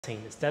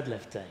It's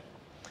deadlift day.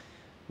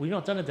 We've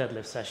not done a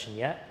deadlift session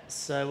yet,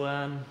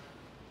 so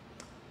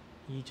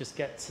you just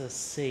get to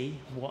see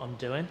what I'm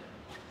doing.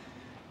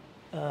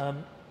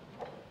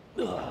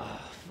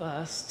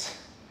 First,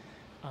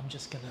 I'm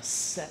just going to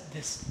set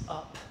this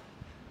up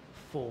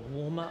for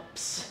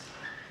warm-ups.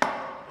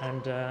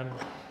 And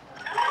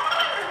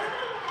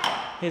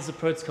here's the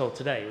protocol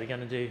today. We're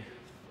going to do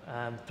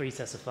 3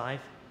 sets of 5.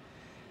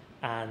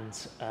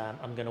 And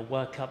I'm going to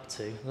work up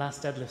to,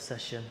 last deadlift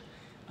session,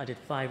 I did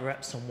 5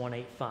 reps on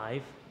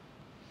 185.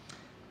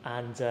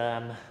 And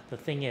the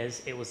thing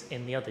is, it was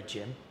in the other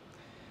gym.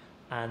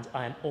 And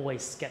I am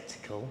always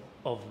skeptical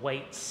of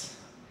weights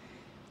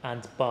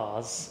and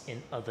bars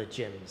in other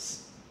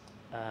gyms,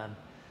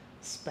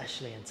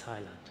 especially in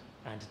Thailand,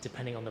 and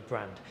depending on the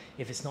brand.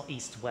 If it's not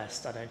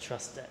East-West, I don't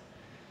trust it.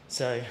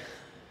 So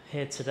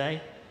here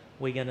today,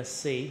 we're going to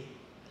see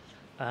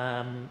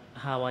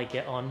how I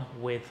get on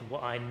with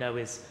what I know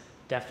is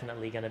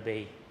definitely going to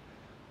be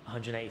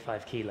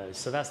 185 kilos.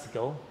 So that's the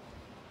goal,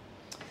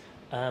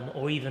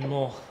 or even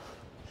more.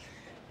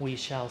 We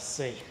shall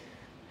see.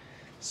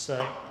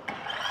 So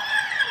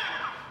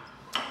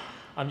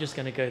I'm just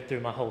going to go through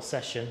my whole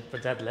session for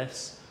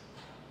deadlifts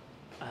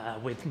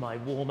with my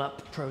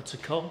warm-up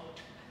protocol,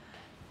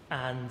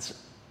 and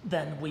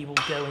then we will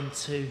go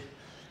into,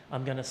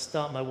 I'm going to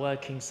start my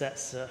working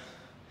sets.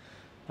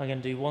 I'm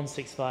going to do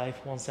 165,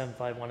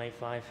 175,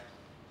 185,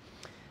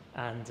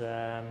 and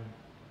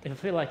if I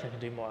feel like I can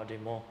do more, I'll do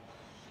more.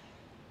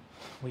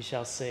 We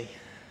shall see.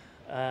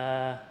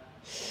 All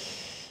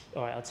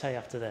right, I'll tell you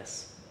after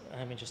this.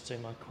 Let me just do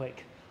my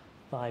quick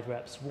 5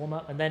 reps warm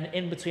up, and then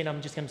in between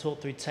I'm just going to talk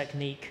through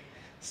technique,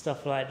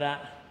 stuff like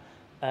that,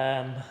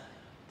 the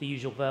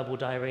usual verbal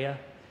diarrhea,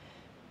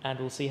 and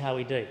we'll see how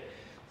we do.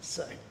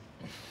 So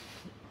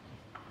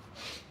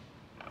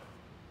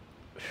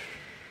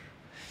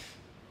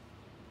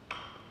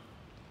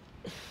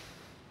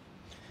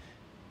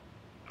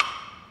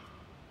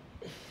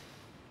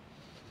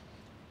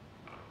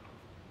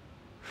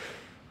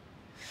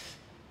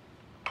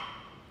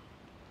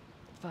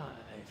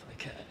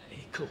okay,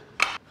 cool.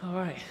 All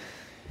right.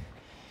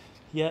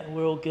 Yeah,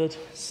 we're all good.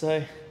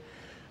 So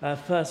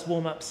first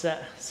warm-up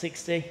set,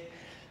 60.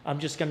 I'm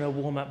just going to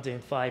warm up doing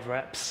 5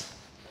 reps,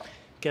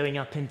 going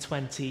up in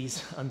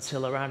 20s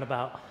until around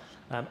about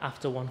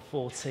after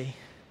 140.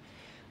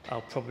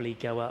 I'll probably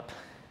go up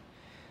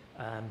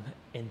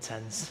in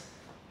 10s.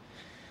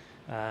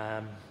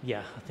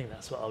 Yeah, I think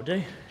that's what I'll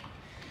do.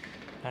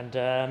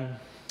 And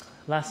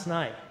last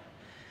night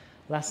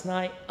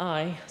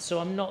so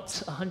I'm not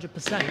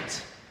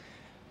 100%,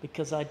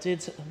 because I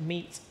did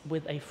meet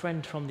with a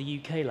friend from the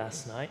UK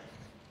last night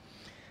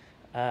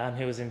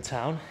who was in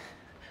town,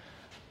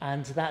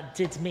 and that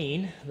did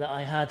mean that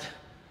I had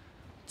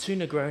 2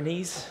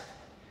 Negronis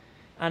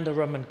and a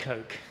rum and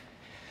coke.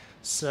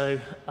 So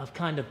I've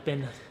kind of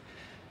been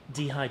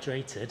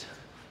dehydrated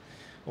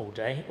all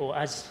day, or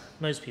as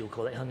most people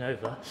call it,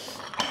 hungover.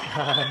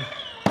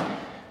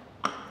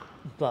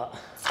 But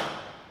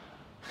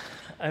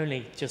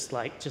only just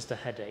a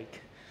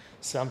headache.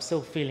 So I'm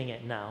still feeling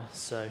it now.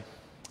 So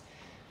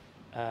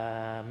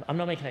I'm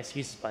not making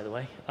excuses, by the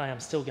way. I am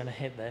still going to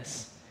hit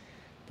this,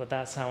 but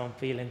that's how I'm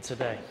feeling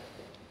today.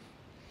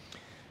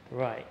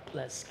 Right,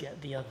 let's get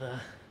the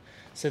other.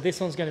 So this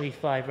one's going to be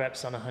 5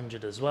 reps on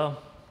 100 as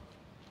well.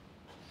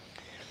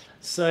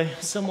 So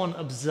someone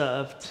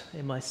observed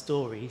in my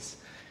stories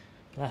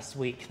last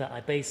week that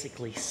I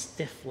basically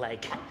stiff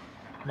leg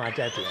my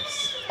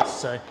deadlifts.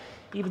 So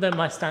even though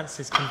my stance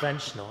is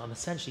conventional, I'm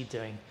essentially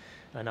doing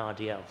an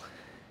RDL.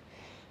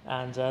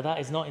 And that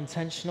is not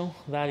intentional.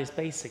 That is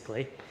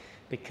basically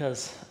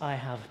because I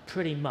have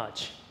pretty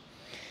much,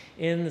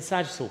 in the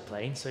sagittal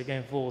plane, so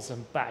going forwards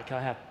and back,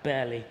 I have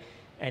barely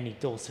any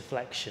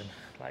dorsiflexion,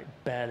 like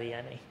barely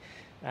any.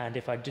 And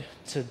if I do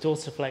to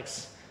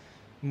dorsiflex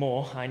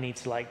more, I need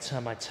to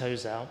turn my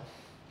toes out.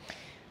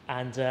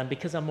 And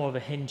because I'm more of a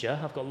hinger,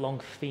 I've got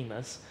long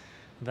femurs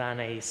than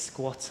a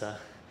squatter.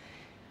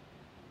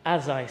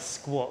 As I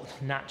squat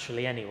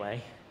naturally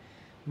anyway,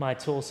 my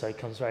torso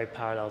comes very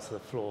parallel to the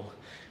floor,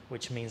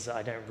 which means that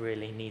I don't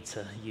really need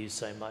to use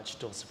so much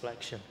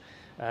dorsiflexion.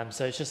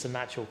 So it's just a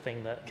natural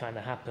thing that kind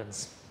of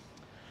happens.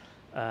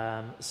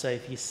 So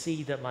if you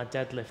see that my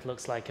deadlift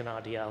looks like an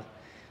RDL,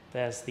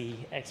 there's the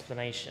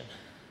explanation.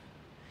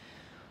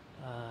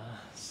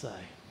 So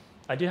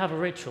I do have a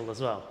ritual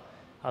as well.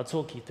 I'll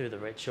talk you through the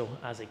ritual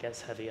as it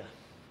gets heavier.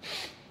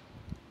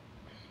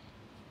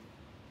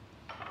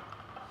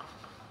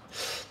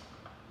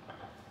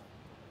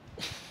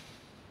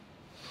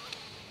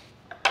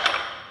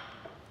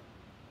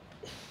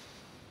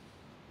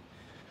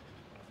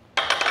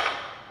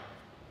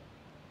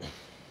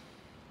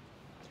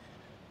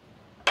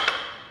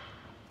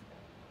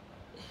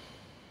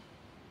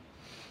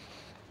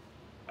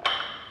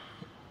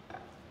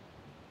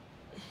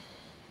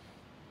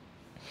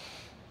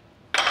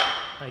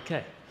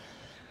 Okay,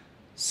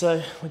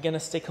 so we're going to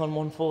stick on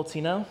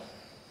 140 now.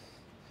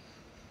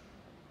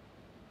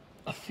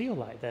 I feel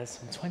like there's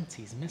some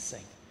 20s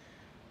missing,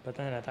 but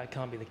no, that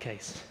can't be the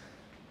case.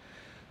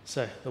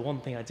 So the one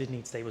thing I did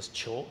need today was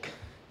chalk,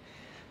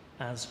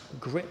 as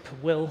grip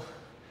will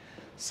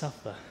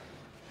suffer.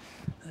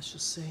 Let's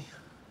just see.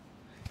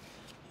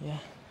 Yeah.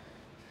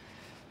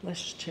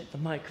 Let's just check the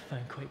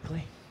microphone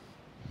quickly.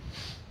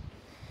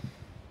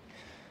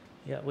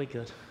 Yeah, we're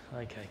good.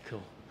 Okay,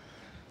 cool.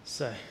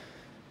 So,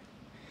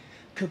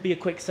 could be a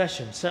quick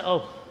session.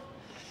 So,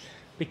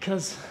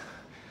 because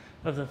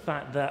of the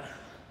fact that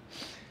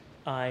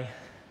I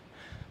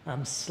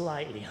am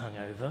slightly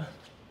hungover,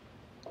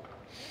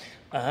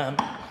 I'm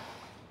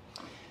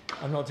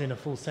not doing a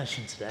full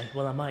session today.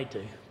 Well, I might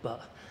do,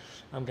 but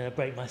I'm going to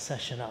break my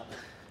session up.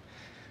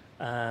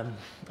 I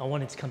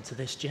wanted to come to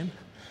this gym,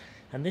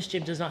 and this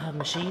gym does not have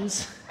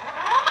machines,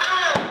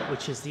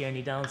 which is the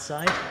only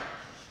downside.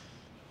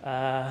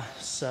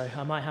 So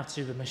I might have to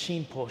do the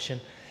machine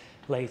portion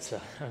later.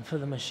 And for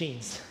the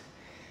machines,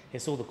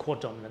 it's all the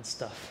quad dominant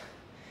stuff.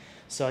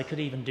 So I could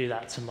even do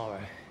that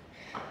tomorrow,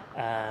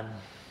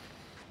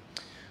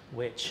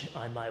 which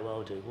I might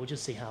well do. We'll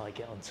just see how I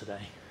get on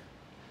today.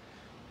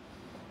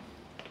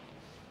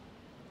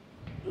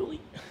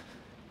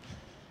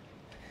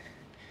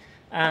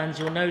 And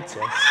you'll notice,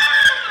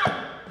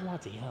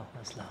 bloody hell,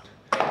 that's loud.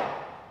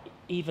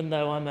 Even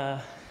though I'm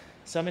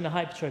in a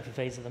hypertrophy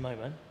phase at the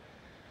moment,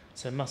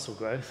 so muscle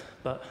growth,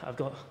 but I've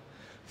got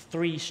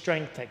 3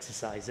 strength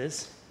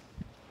exercises.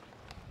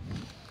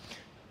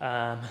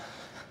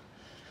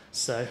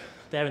 So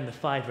they're in the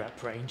 5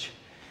 rep range.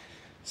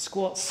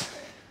 Squats,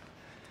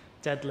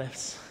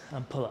 deadlifts,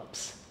 and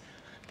pull-ups.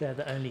 They're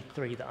the only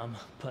 3 that I'm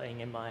putting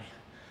in my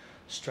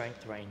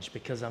strength range,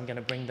 because I'm going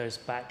to bring those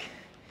back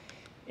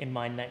in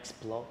my next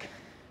block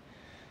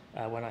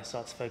when I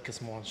start to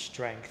focus more on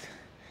strength.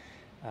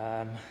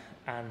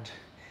 And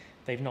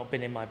they've not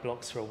been in my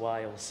blocks for a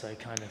while, so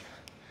kind of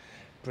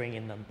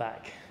bringing them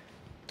back.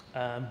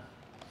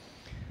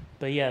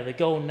 But yeah, the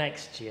goal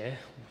next year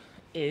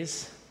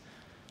is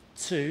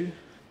to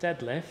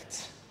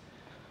deadlift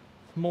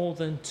more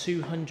than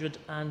 200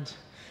 and,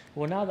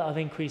 well, now that I've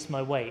increased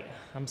my weight,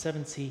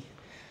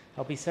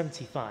 I'll be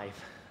 75,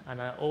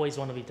 and I always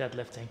want to be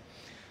deadlifting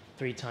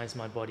 3 times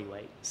my body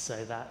weight.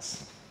 So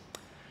that's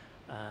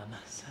 70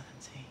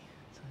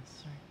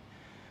 times 3,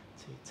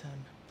 210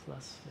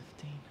 plus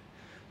 15.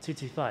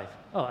 225.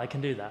 Oh, I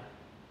can do that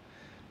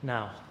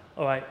now.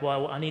 All right,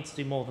 well, I need to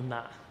do more than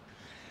that.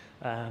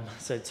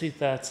 So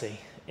 230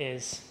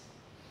 is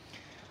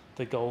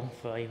the goal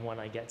for even when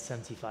I get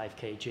 75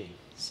 kg.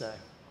 So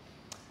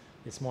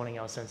this morning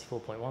I was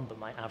 74.1, but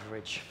my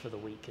average for the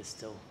week is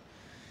still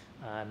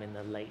in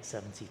the late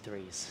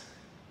 73s.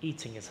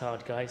 Eating is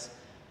hard, guys.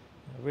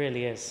 It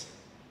really is.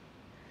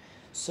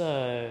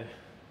 So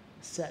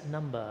set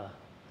number.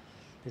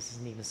 This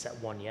isn't even set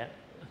 1 yet.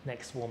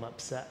 Next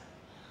warm-up set.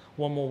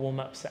 1 more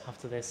warm-up set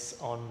after this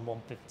on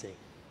 150.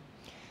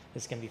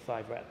 This is going to be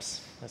 5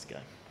 reps. Let's go.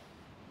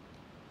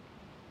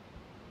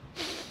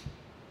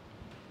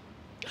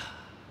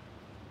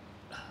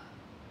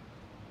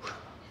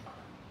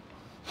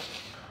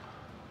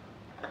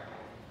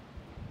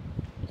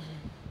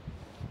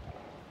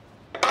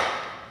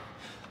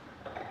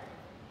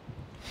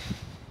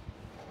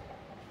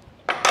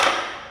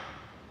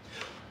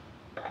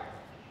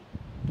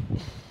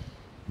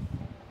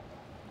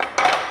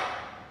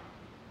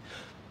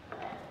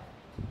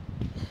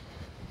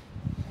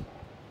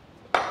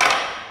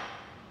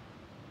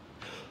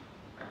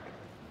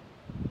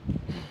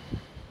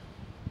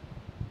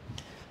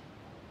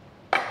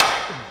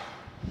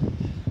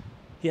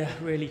 Yeah,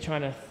 really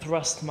trying to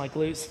thrust my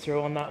glutes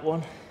through on that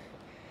one.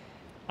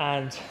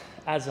 And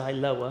as I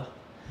lower,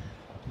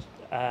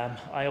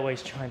 I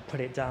always try and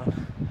put it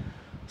down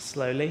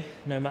slowly,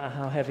 no matter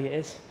how heavy it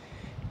is,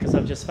 because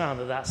I've just found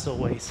that that's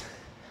always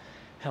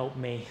helped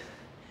me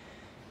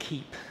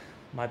keep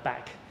my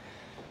back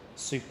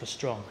super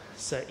strong.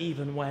 So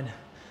even when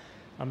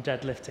I'm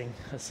deadlifting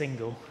a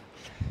single,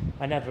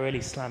 I never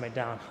really slam it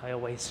down. I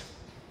always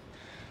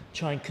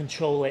try and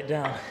control it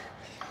down.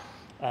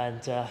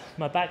 And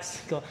my back's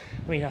got,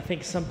 I mean, I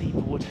think some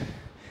people would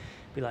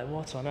be like,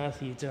 what on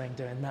earth are you doing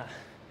that?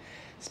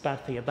 It's bad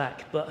for your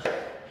back. But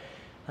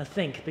I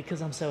think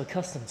because I'm so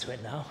accustomed to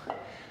it now,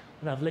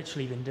 and I've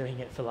literally been doing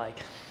it for like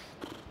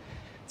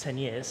 10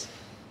 years,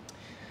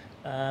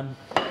 well,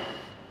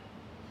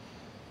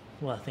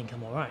 I think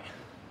I'm all right.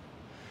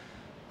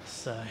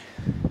 So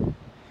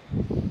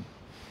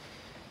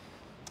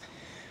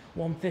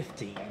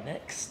 150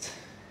 next.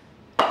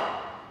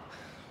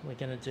 We're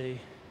gonna do,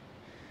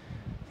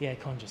 the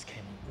aircon just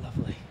came on,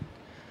 lovely.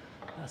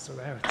 That's a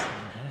rarity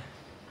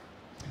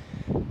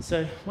in here.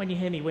 So when you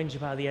hear me whinge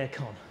about the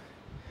aircon,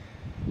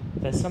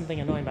 there's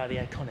something annoying about the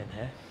aircon in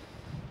here.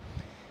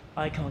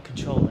 I can't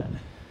control it.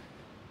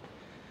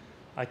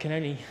 I can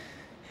only,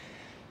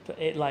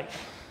 it like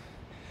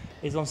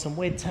is on some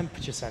weird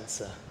temperature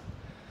sensor.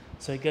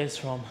 So it goes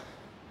from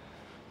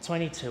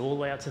 22 all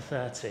the way up to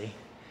 30.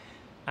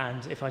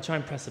 And if I try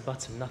and press a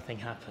button, nothing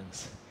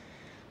happens.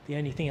 The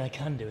only thing I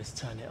can do is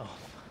turn it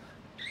off.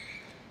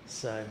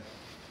 So,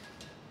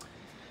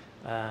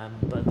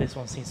 but this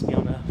one seems to be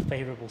on a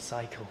favorable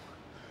cycle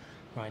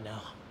right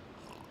now.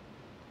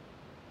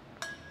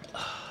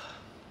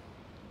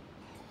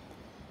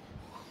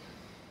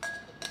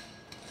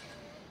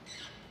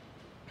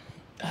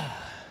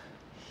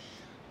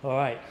 All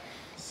right,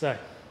 so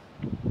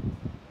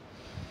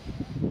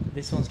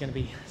this one's going to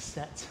be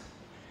set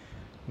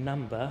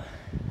number,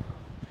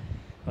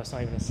 well, it's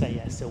not even a set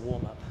yet, it's still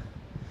warm up.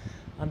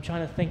 I'm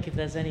trying to think if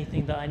there's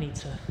anything that I need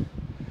to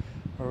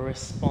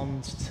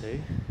respond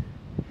to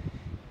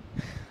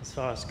as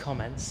far as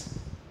comments,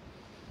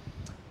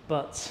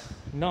 but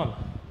none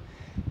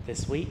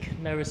this week,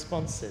 no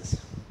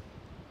responses.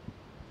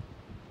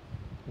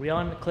 We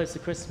are close to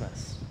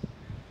Christmas,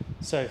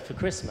 so for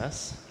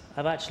Christmas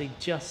I've actually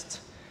just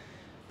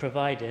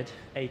provided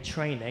a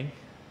training.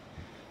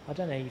 I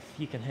don't know if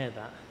you can hear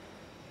that.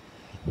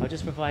 I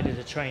just provided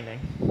a training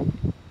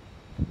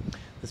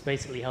that's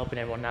basically helping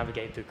everyone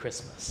navigate through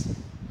Christmas,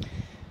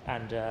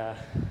 and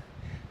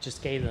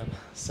just gave them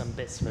some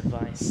bits of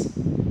advice.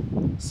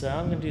 So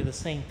I'm going to do the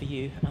same for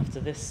you after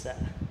this set,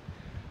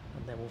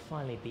 and then we'll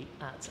finally be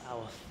at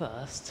our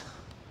first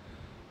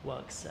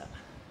work set.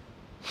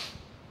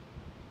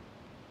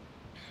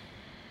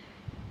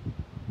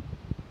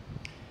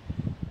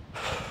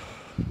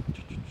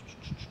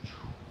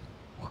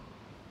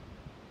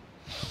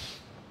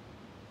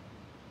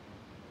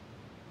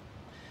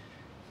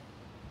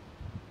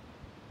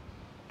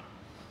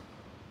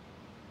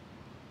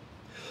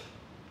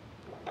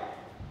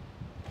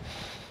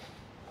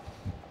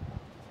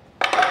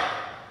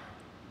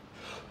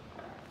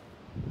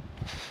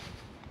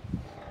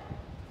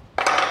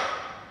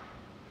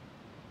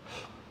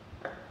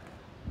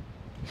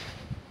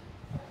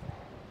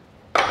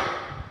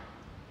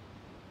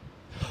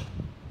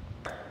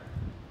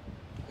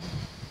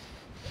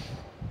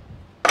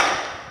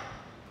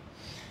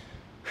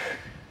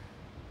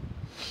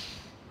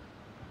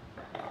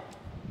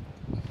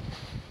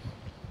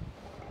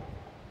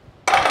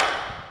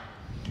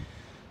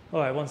 All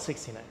right,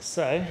 160 next.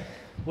 So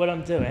what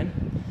I'm doing,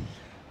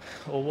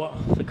 or what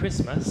for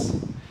Christmas,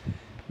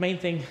 main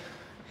thing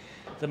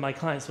that my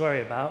clients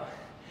worry about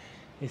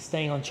is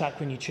staying on track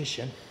with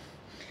nutrition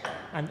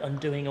and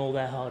undoing all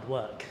their hard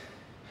work.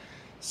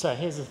 So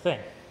here's the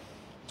thing.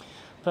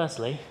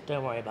 Firstly,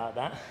 don't worry about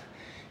that.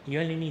 You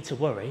only need to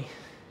worry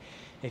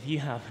if you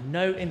have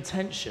no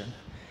intention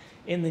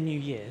in the New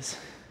Year's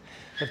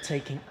of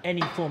taking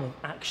any form of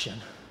action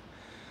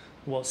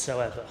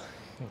whatsoever,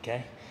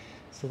 okay?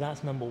 So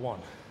that's number one.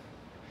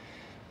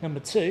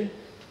 Number two,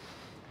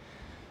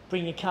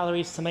 bring your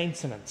calories to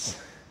maintenance.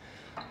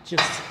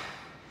 Just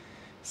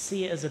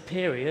see it as a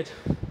period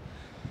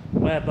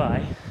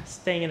whereby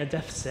staying in a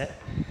deficit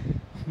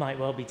might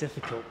well be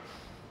difficult.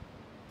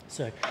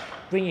 So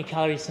bring your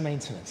calories to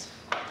maintenance.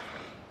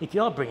 If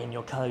you are bringing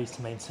your calories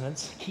to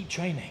maintenance, keep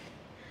training.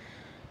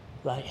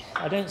 Like,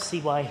 I don't see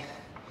why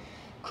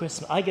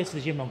I go to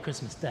the gym on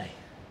Christmas Day.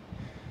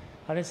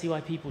 I don't see why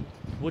people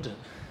wouldn't,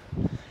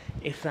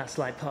 if that's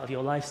like part of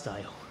your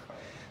lifestyle.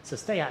 So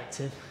stay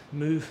active,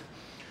 move,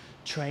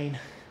 train.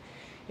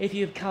 If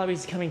you have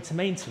calories coming to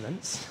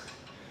maintenance,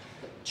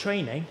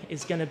 training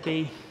is going to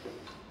be,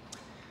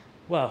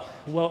 your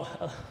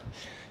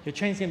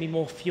training's going to be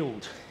more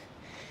fueled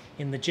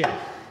in the gym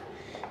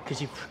because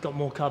you've got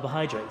more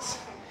carbohydrates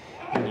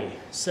in you.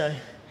 So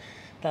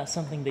that's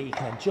something that you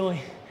can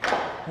enjoy,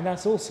 and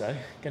that's also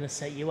going to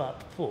set you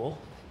up for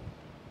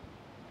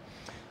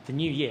the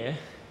new year,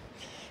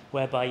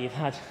 whereby you've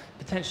had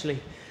potentially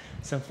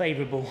some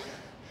favourable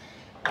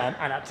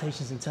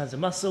adaptations in terms of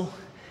muscle,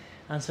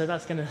 and so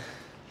that's going to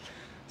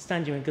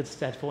stand you in good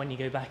stead for when you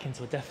go back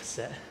into a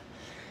deficit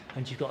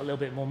and you've got a little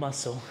bit more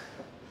muscle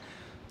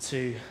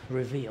to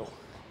reveal.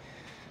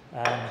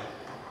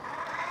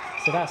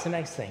 So that's the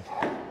next thing.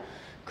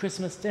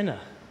 Christmas dinner.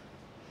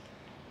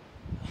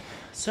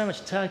 So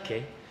much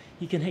turkey,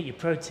 you can hit your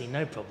protein,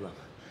 no problem.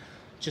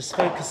 Just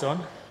focus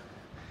on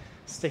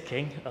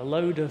sticking a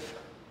load of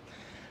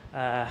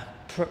a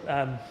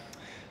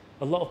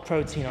lot of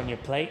protein on your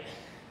plate,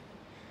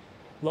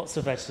 lots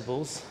of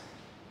vegetables,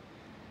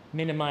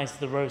 minimize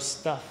the roast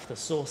stuff, the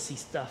saucy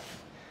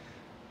stuff.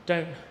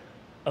 Don't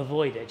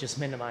avoid it, just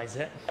minimize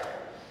it.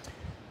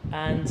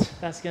 And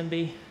that's going to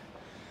be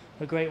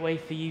a great way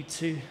for you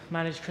to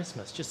manage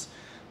Christmas, just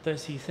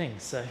those few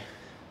things. So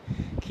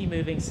keep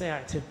moving, stay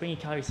active, bring your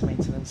calories to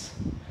maintenance.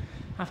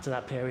 After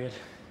that period,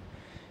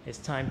 it's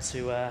time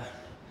to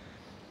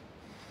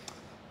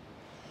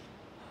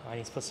I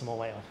need to put some more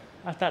weight on.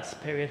 After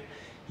that period,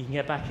 you can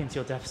get back into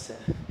your deficit.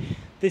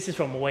 This is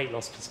from a weight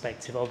loss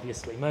perspective,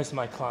 obviously. Most of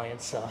my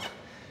clients are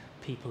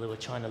people who are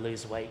trying to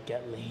lose weight,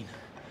 get lean.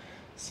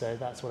 So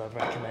that's what I've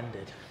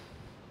recommended.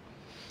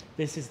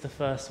 This is the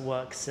first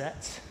work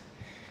set.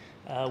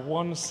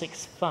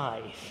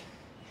 165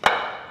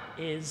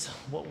 is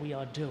what we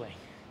are doing.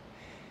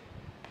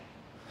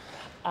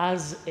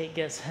 As it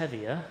gets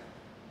heavier,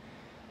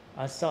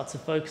 I start to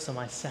focus on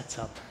my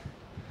setup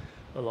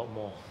a lot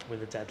more with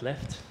the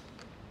deadlift.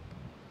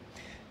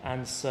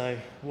 And so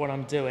what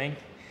I'm doing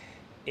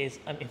is,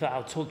 in fact,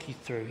 I'll talk you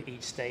through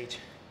each stage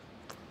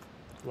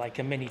like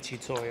a mini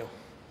tutorial.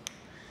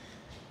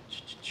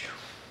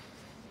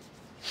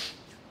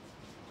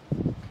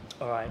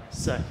 All right,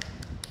 so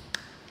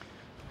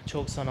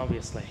chalks on,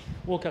 obviously.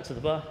 Walk up to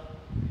the bar,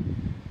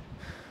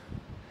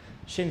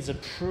 Shins are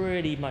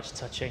pretty much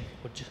touching,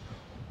 or just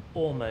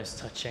almost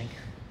touching.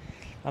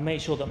 I make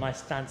sure that my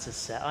stance is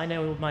set. I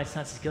know my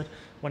stance is good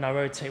when I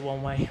rotate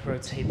one way,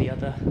 rotate the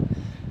other,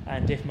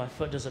 and if my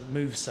foot doesn't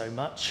move so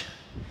much,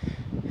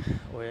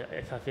 or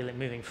if I feel it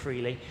moving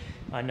freely,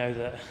 I know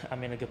that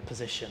I'm in a good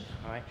position,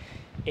 all right?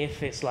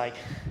 If it's like,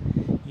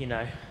 you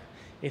know,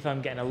 if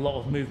I'm getting a lot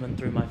of movement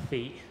through my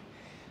feet,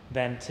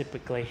 then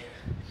typically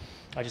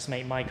I just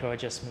make micro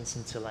adjustments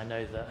until I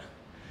know that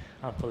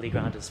I'm fully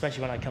grounded,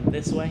 especially when I come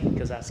this way,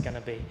 because that's going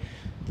to be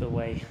the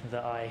way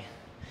that I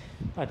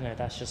don't know,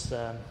 that's just,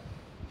 the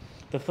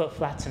foot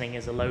flattening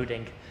is a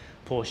loading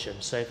portion.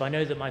 So if I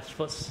know that my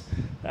foot's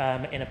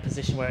in a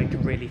position where it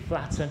can really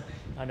flatten,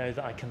 I know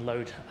that I can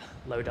load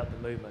up the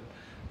movement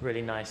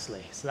really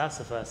nicely. So that's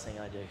the first thing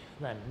I do.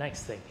 Then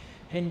next thing,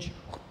 hinge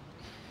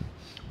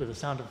with a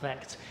sound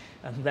effect,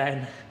 and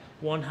then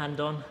one hand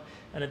on.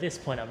 And at this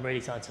point, I'm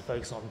really starting to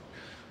focus on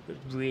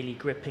really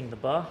gripping the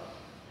bar.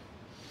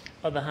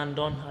 Other hand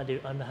on, I do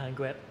underhand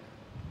grip.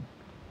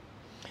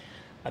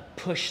 I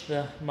push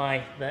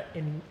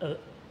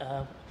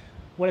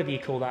whatever you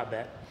call that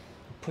bit,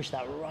 push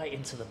that right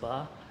into the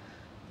bar.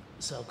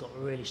 So I've got a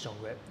really strong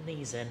grip.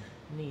 Knees in,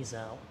 knees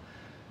out,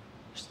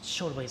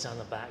 shoulder blades down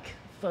the back.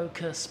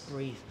 Focus,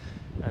 breathe,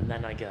 and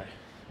then I go.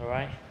 All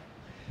right?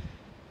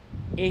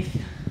 If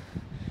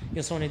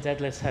you're someone who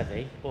deadlifts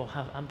heavy or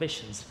have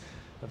ambitions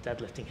of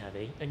deadlifting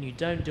heavy, and you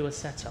don't do a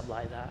setup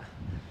like that,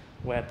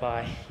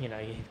 whereby, you know,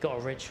 you've got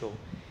a ritual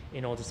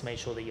in order to make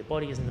sure that your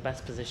body is in the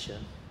best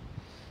position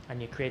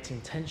and you're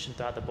creating tension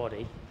throughout the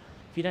body,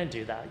 if you don't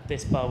do that,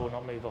 this bar will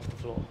not move off the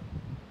floor.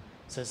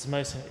 So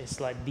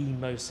it's like the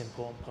most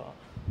important part.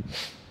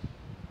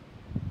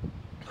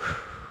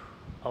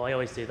 Oh, I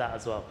always do that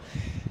as well.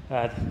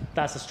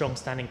 That's a strong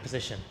standing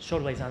position.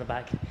 Shoulder blades down the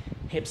back,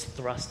 hips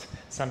thrust.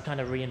 So I'm kind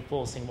of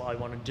reinforcing what I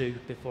want to do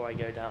before I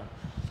go down.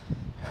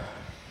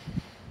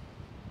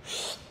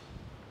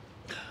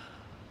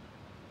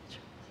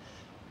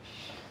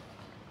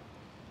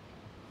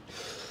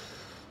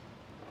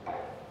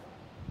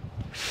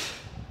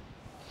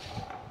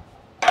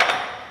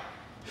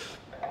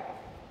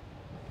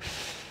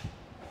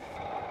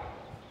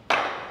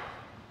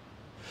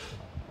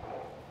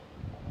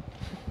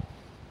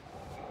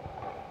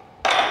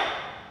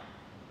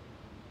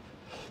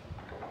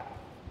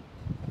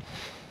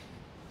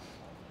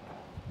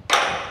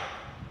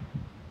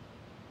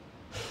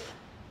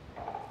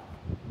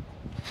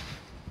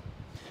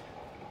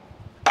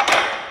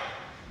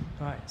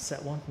 Right,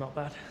 set one, not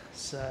bad.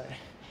 So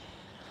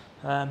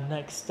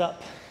next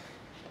up,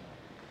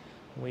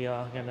 we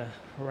are going to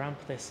ramp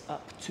this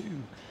up to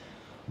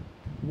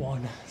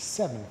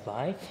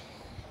 175.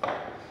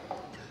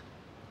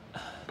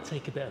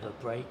 Take a bit of a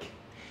break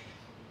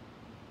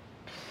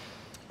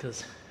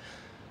because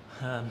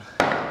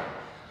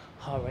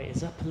heart rate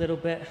is up a little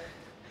bit.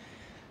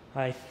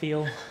 I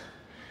feel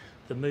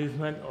the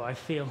movement, or I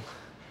feel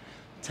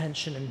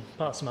tension in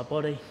parts of my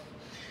body,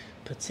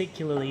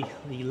 particularly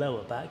the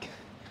lower back,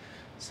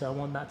 so I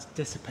want that to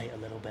dissipate a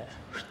little bit.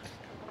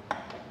 All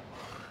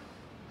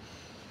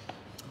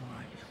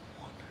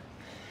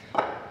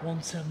right,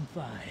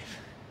 175.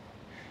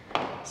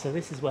 So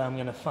this is where I'm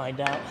going to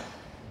find out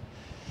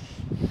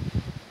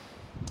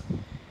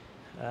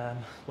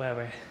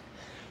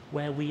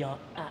where we are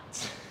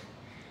at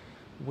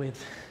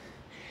with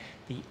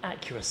the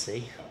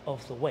accuracy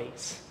of the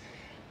weights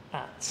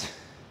at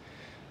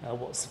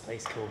what's the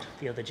place called?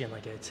 The other gym I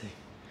go to.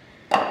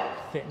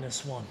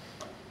 Fitness One.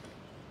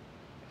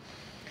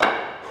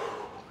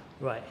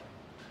 Right.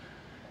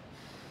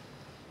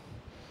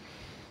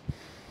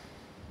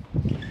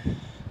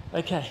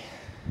 Okay.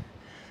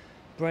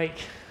 Break.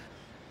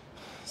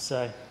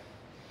 So,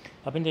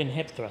 I've been doing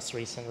hip thrusts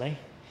recently.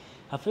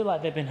 I feel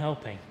like they've been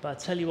helping, but I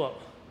tell you what,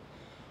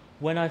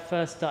 when I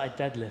first started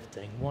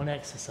deadlifting, one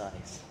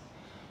exercise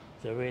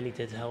that really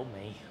did help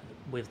me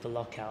with the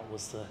lockout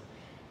was the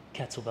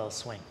kettlebell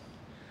swing.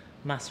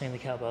 Mastering the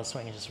kettlebell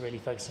swing and just really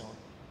focusing on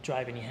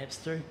driving your hips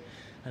through,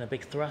 and a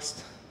big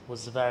thrust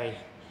was a very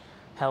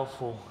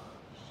helpful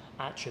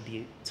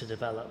attribute to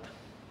develop.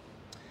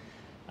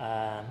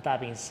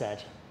 That being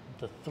said,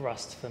 the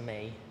thrust for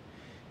me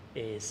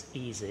is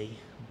easy,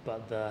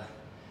 but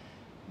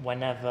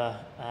what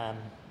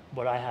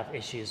I have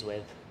issues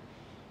with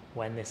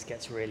when this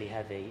gets really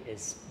heavy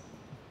is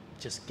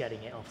just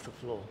getting it off the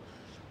floor.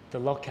 The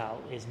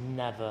lockout is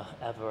never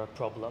ever a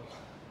problem.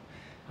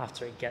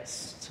 After it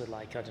gets to,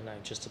 like, I don't know,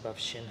 just above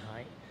shin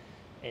height,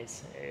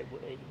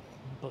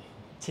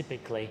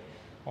 typically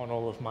on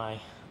all of my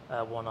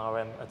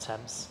 1RM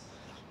attempts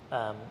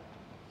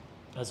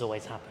has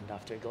always happened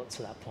after it got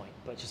to that point,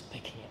 but just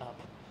picking it up,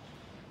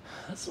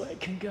 that's where it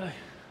can go.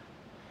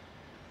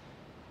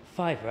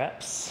 5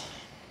 reps.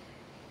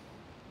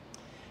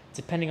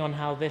 Depending on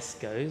how this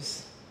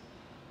goes,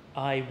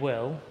 I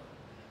will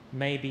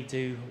maybe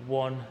do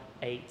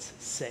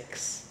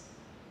 186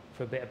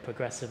 for a bit of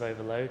progressive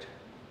overload,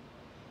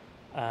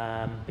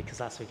 because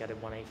that's what we get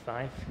at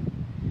 185,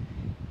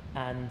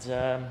 and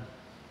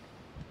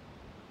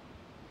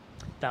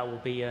that will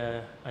be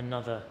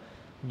another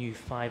new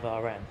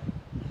 5RM,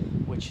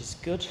 which is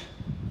good.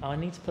 I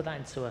need to put that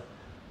into a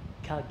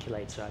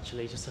calculator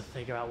actually, just to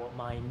figure out what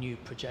my new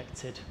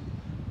projected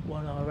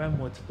 1RM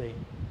would be.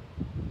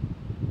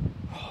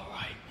 All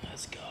right,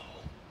 let's go.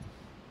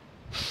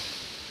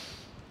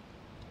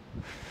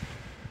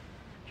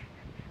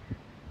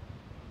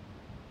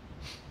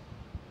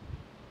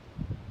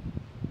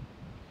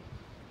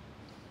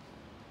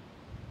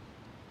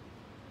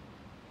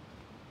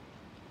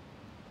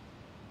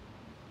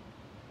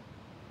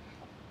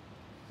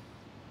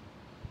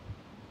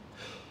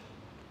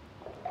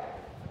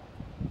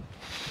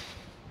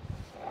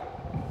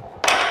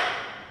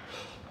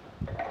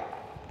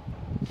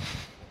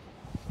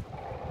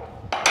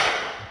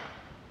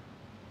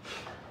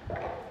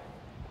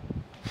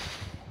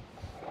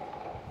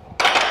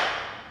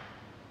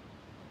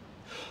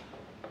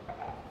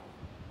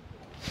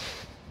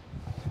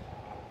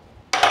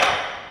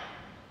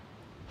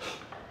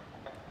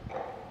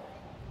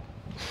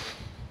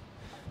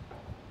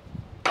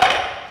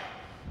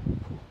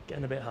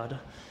 Getting a bit harder.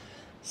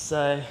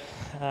 So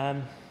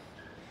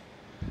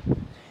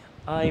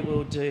I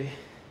will do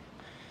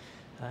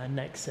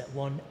next set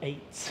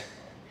 1-8.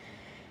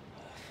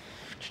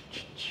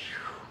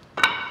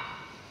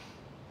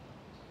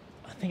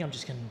 I think I'm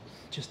just going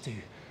to do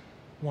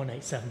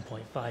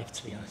 187.5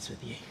 to be honest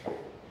with you.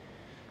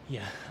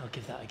 Yeah, I'll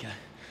give that a go.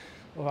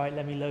 All right,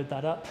 let me load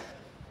that up.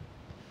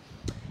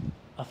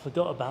 I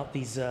forgot about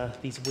these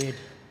weird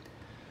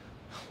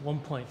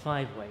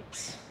 1.5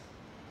 weights,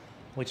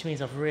 which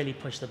means I've really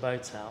pushed the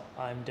boat out.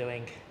 I'm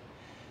doing,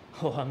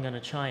 or I'm going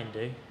to try and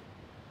do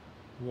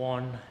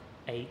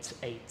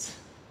 188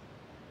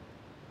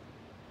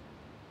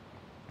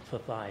 for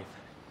 5.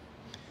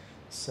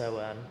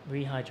 So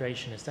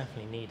rehydration is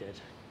definitely needed.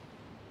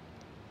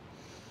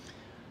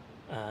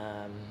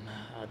 I'm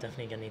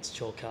definitely going to need to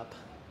chalk up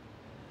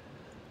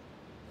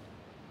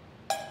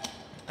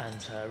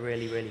and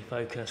really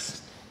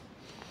focus.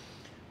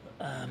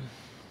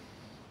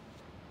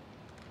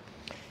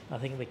 I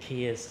think the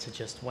key is to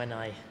just, when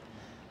I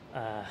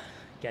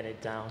get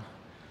it down,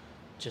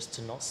 just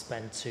to not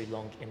spend too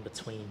long in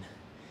between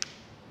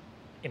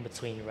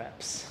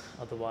reps.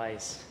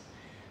 Otherwise,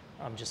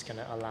 I'm just going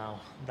to allow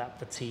that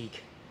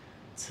fatigue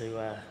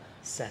to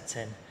set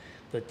in,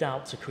 the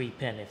doubt to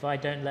creep in. If I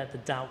don't let the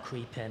doubt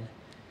creep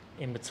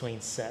in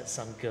between sets,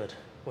 I'm good,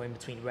 or in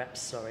between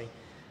reps, sorry.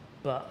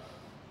 But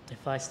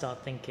if I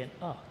start thinking,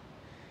 oh,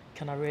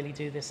 can I really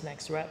do this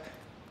next rep?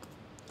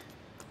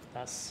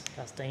 That's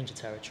danger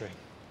territory.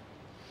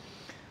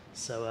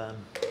 So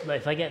but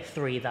if I get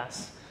 3,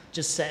 that's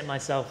just setting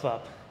myself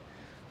up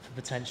for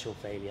potential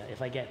failure.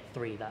 If I get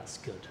 3, that's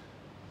good.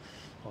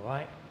 All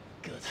right,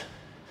 good.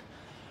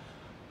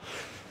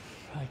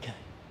 Okay.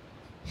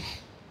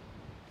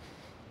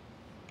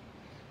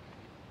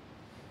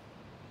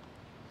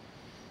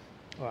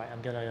 All right,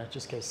 I'm gonna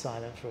just go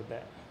silent for a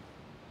bit.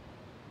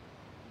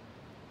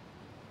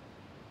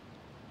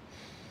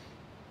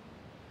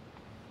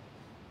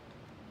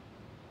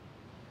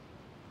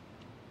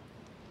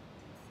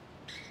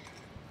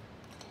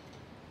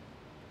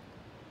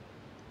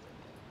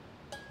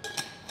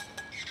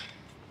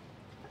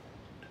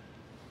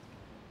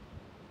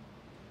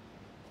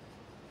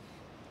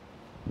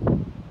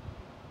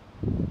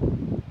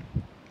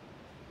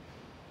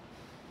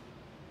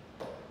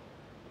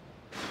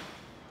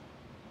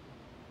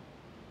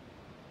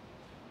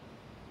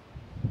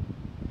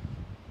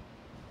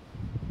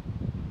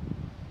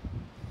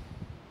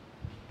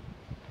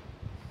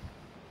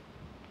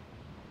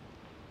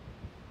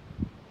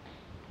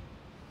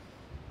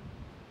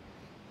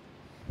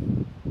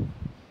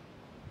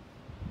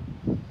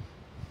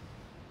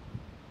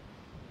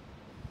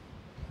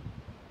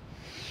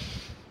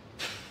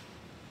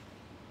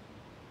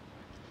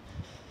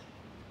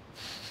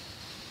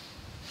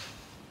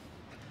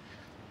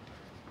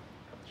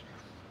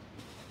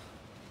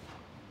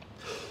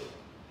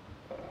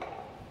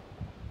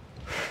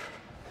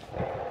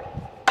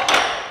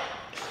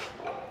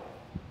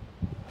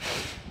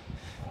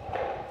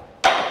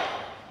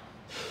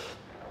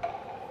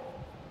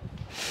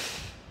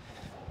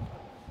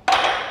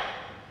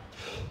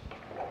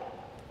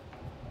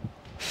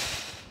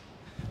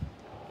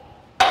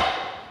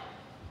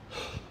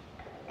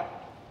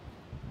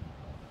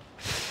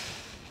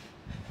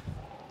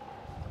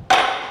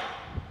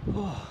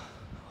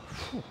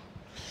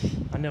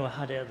 I know I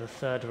had it at the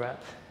 3rd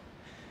rep,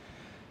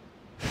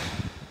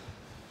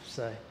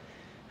 so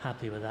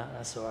happy with that,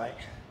 that's all right.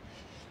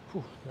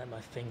 Whew, let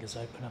my fingers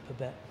open up a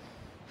bit.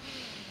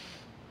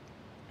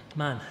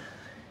 Man,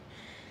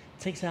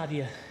 it takes out of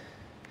you,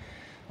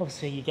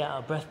 obviously you get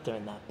out of breath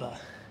doing that,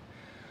 but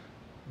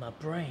my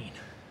brain,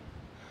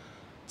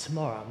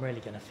 tomorrow I'm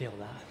really going to feel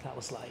that. That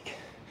was like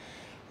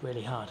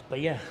really hard. But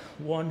yeah,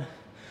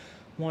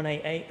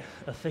 188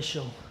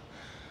 official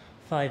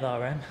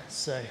 5RM,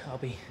 so I'll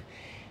be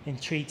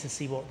intrigued to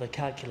see what the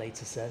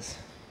calculator says.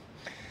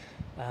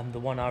 The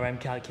 1RM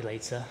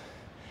calculator,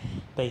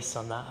 based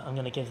on that, I'm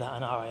going to give that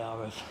an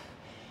RIR of,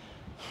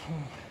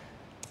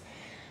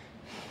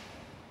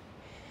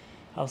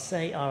 I'll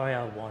say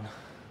RIR 1,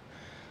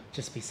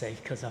 just be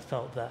safe, because I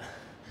felt that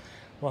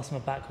whilst my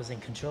back was in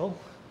control,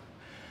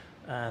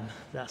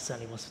 that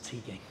certainly was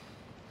fatiguing.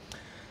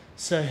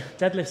 So,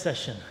 deadlift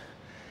session.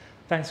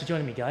 Thanks for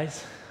joining me,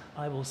 guys.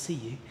 I will see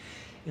you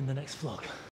in the next vlog.